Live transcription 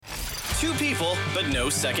Two people, but no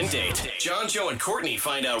second date. John, Joe, and Courtney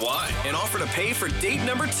find out why and offer to pay for date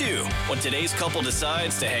number 2 when today's couple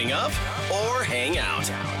decides to hang up or hang out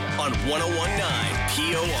on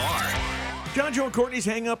 101.9 POR. John, Joe, and Courtney's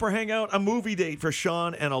Hang Up or Hang Out, a movie date for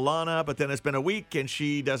Sean and Alana, but then it's been a week and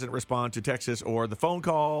she doesn't respond to texts or the phone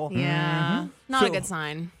call. Yeah. Not So- a good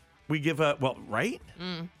sign, We give right?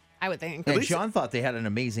 I would think. And Sean thought they had an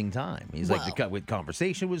amazing time. He's like, the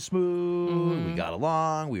conversation was smooth. We got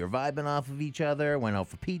along. We were vibing off of each other. Went out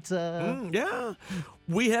for pizza. Yeah.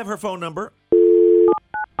 We have her phone number.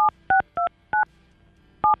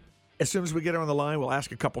 As soon as we get her on the line, we'll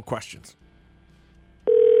ask a couple questions.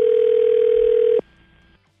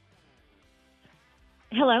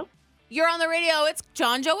 Hello? You're on the radio. It's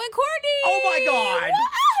John, Joe, and Courtney. Oh, my God.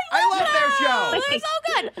 I love their show. They're so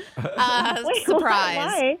good. Wait, Surprise.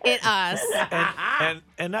 why? It us.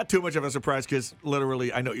 And not too much of a surprise because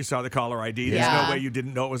literally I know you saw the caller ID. There's Yeah. no way you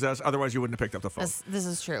didn't know it was us. Otherwise, you wouldn't have picked up the phone. This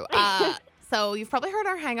is true. So you've probably heard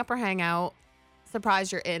our hang up or hang out.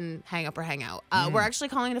 Surprise, you're in hang up or hang out. We're actually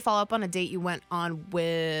calling to follow up on a date you went on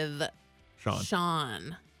with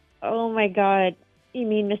Sean. Oh my God. You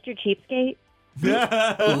mean Mr. Cheapskate?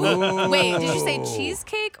 Wait, did you say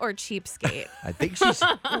cheesecake or cheapskate? I think she No.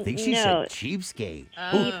 said cheapskate.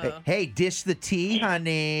 Ooh, hey, dish the tea,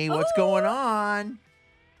 honey. What's going on?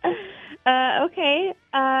 Okay.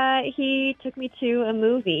 He took me to a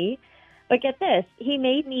movie. But get this, he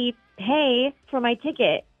made me pay for my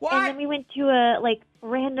ticket. What? And then we went to a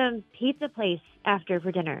random pizza place after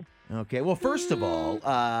for dinner. Okay, well, first of all,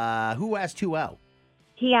 who asked who out?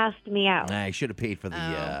 He asked me out. I should have paid for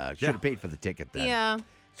the ticket then. Yeah.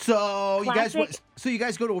 So Classic. you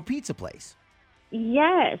guys go to a pizza place.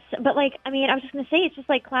 Yes, but I was just going to say, it's just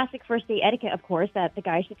classic first date etiquette, of course, that the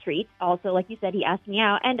guy should treat. Also, like you said, he asked me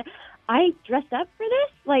out, and I dressed up for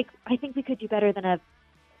this. I think we could do better than a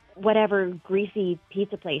whatever greasy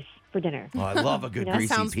pizza place for dinner. Oh, I love a good That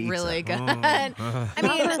greasy sounds pizza. really good. Not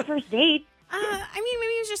for a first date.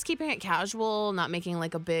 Maybe he was just keeping it casual, not making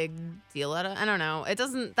a big deal out of it. I don't know.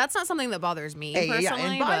 That's not something that bothers me personally. Yeah,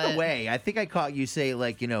 and by the way, I think I caught you say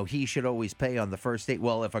he should always pay on the first date.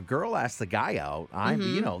 Well, if a girl asks the guy out,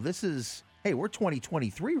 this is we're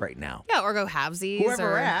 2023 right now. Yeah, or go halvesies.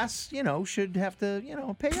 Whoever or... asks, should have to,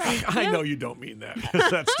 pay up. I know you don't mean that.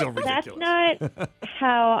 That's still ridiculous. That's not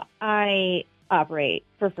how I operate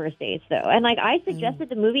for first dates, though. And I suggested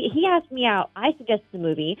the movie. He asked me out. I suggested the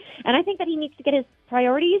movie. And I think that he needs to get his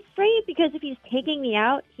priorities straight because if he's taking me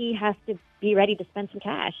out, he has to be ready to spend some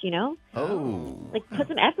cash, Oh. Put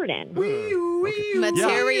some effort in.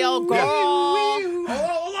 Material girl.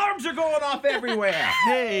 Oh, alarms are going off everywhere.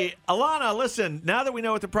 Hey, Alana, listen, now that we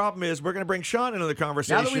know what the problem is, we're going to bring Sean into the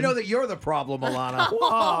conversation. Now that we know that you're the problem, Alana.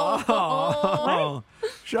 Oh.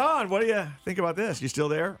 Sean, what do you think about this? You still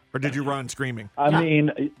there? Or did you run screaming? I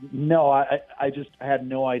mean, no, I just had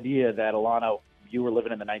no idea that, Alana, you were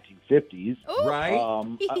living in the 1950s. Ooh. Right?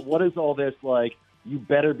 What is all this, you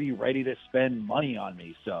better be ready to spend money on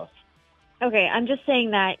me stuff? Okay, I'm just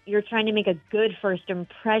saying that you're trying to make a good first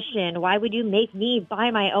impression. Why would you make me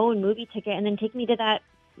buy my own movie ticket and then take me to that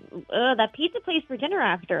pizza place for dinner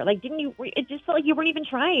after? Didn't you? It just felt like you weren't even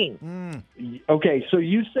trying. Okay, so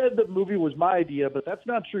you said the movie was my idea, but that's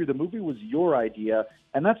not true. The movie was your idea,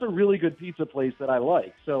 and that's a really good pizza place that I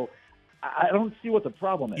like. So I don't see what the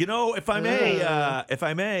problem is. If I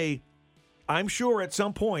may, I'm sure at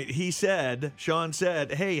some point Sean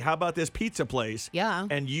said, hey, how about this pizza place? Yeah.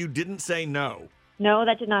 And you didn't say no. No,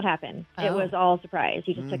 that did not happen. It Oh. was all a surprise.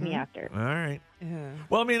 He just took me after. All right.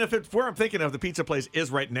 Well, I mean, if it's where I'm thinking of, the pizza place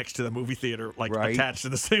is right next to the movie theater, Right. attached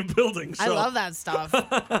in the same building. I So. love that stuff.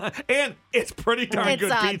 And it's pretty darn It's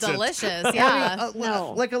good pizza. delicious. Yeah.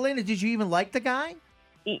 No. Elena, did you even like the guy?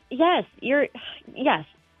 Yes, yes.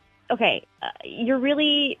 Okay, you're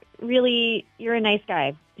really, really, you're a nice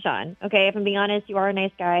guy, Sean. Okay, if I'm being honest, you are a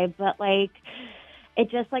nice guy, but it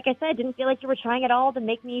just, like I said, didn't feel like you were trying at all to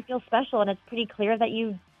make me feel special, and it's pretty clear that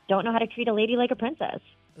you don't know how to treat a lady like a princess.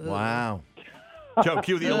 Wow. Joe,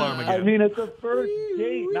 cue the alarm again. I mean, it's a first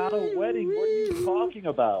date, not a wedding. What are you talking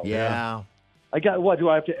about? Yeah. I got what? Do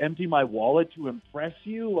I have to empty my wallet to impress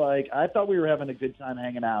you? I thought we were having a good time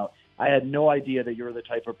hanging out. I had no idea that you're the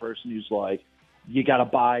type of person who's you got to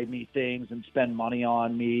buy me things and spend money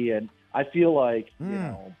on me. And I feel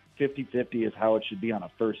 50-50 is how it should be on a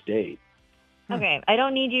first date. Okay, I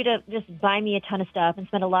don't need you to just buy me a ton of stuff and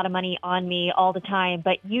spend a lot of money on me all the time,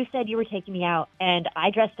 but you said you were taking me out, and I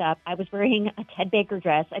dressed up. I was wearing a Ted Baker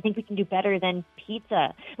dress. I think we can do better than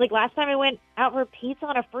pizza. Last time I went out for pizza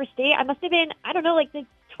on a first date, I must have been,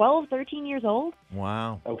 12, 13 years old.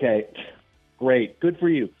 Wow. Okay. Great. Good for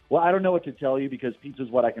you. Well, I don't know what to tell you because pizza's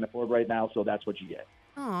what I can afford right now, so that's what you get.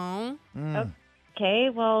 Oh. Okay,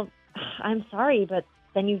 well, I'm sorry, but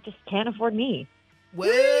then you just can't afford me. Woo!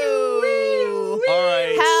 All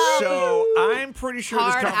right, Help. so I'm pretty sure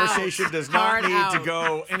Hard this conversation out. does not Hard need to out.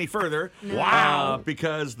 go any further. Wow.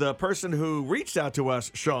 Because the person who reached out to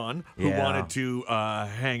us, Sean, who Yeah. wanted to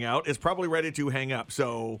hang out, is probably ready to hang up.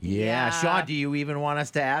 So Yeah. Yeah. Sean, do you even want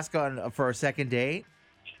us to ask for a second date?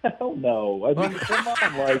 Hell no. I mean, come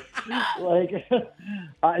on.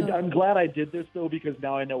 I'm glad I did this, though, because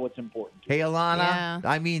now I know what's important. Hey, Alana, Yeah.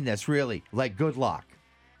 I mean this, really. Like, good luck.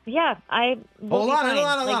 Yeah, I will be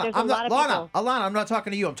fine. Like, there's a lot of people. Alana, I'm not talking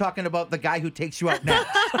to you. I'm talking about the guy who takes you out next.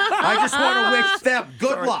 I just want to wish them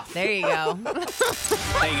good luck. There you go.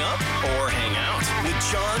 Hang up or hang out with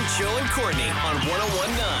John, Joe, and Courtney on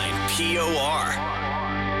 1019 POR.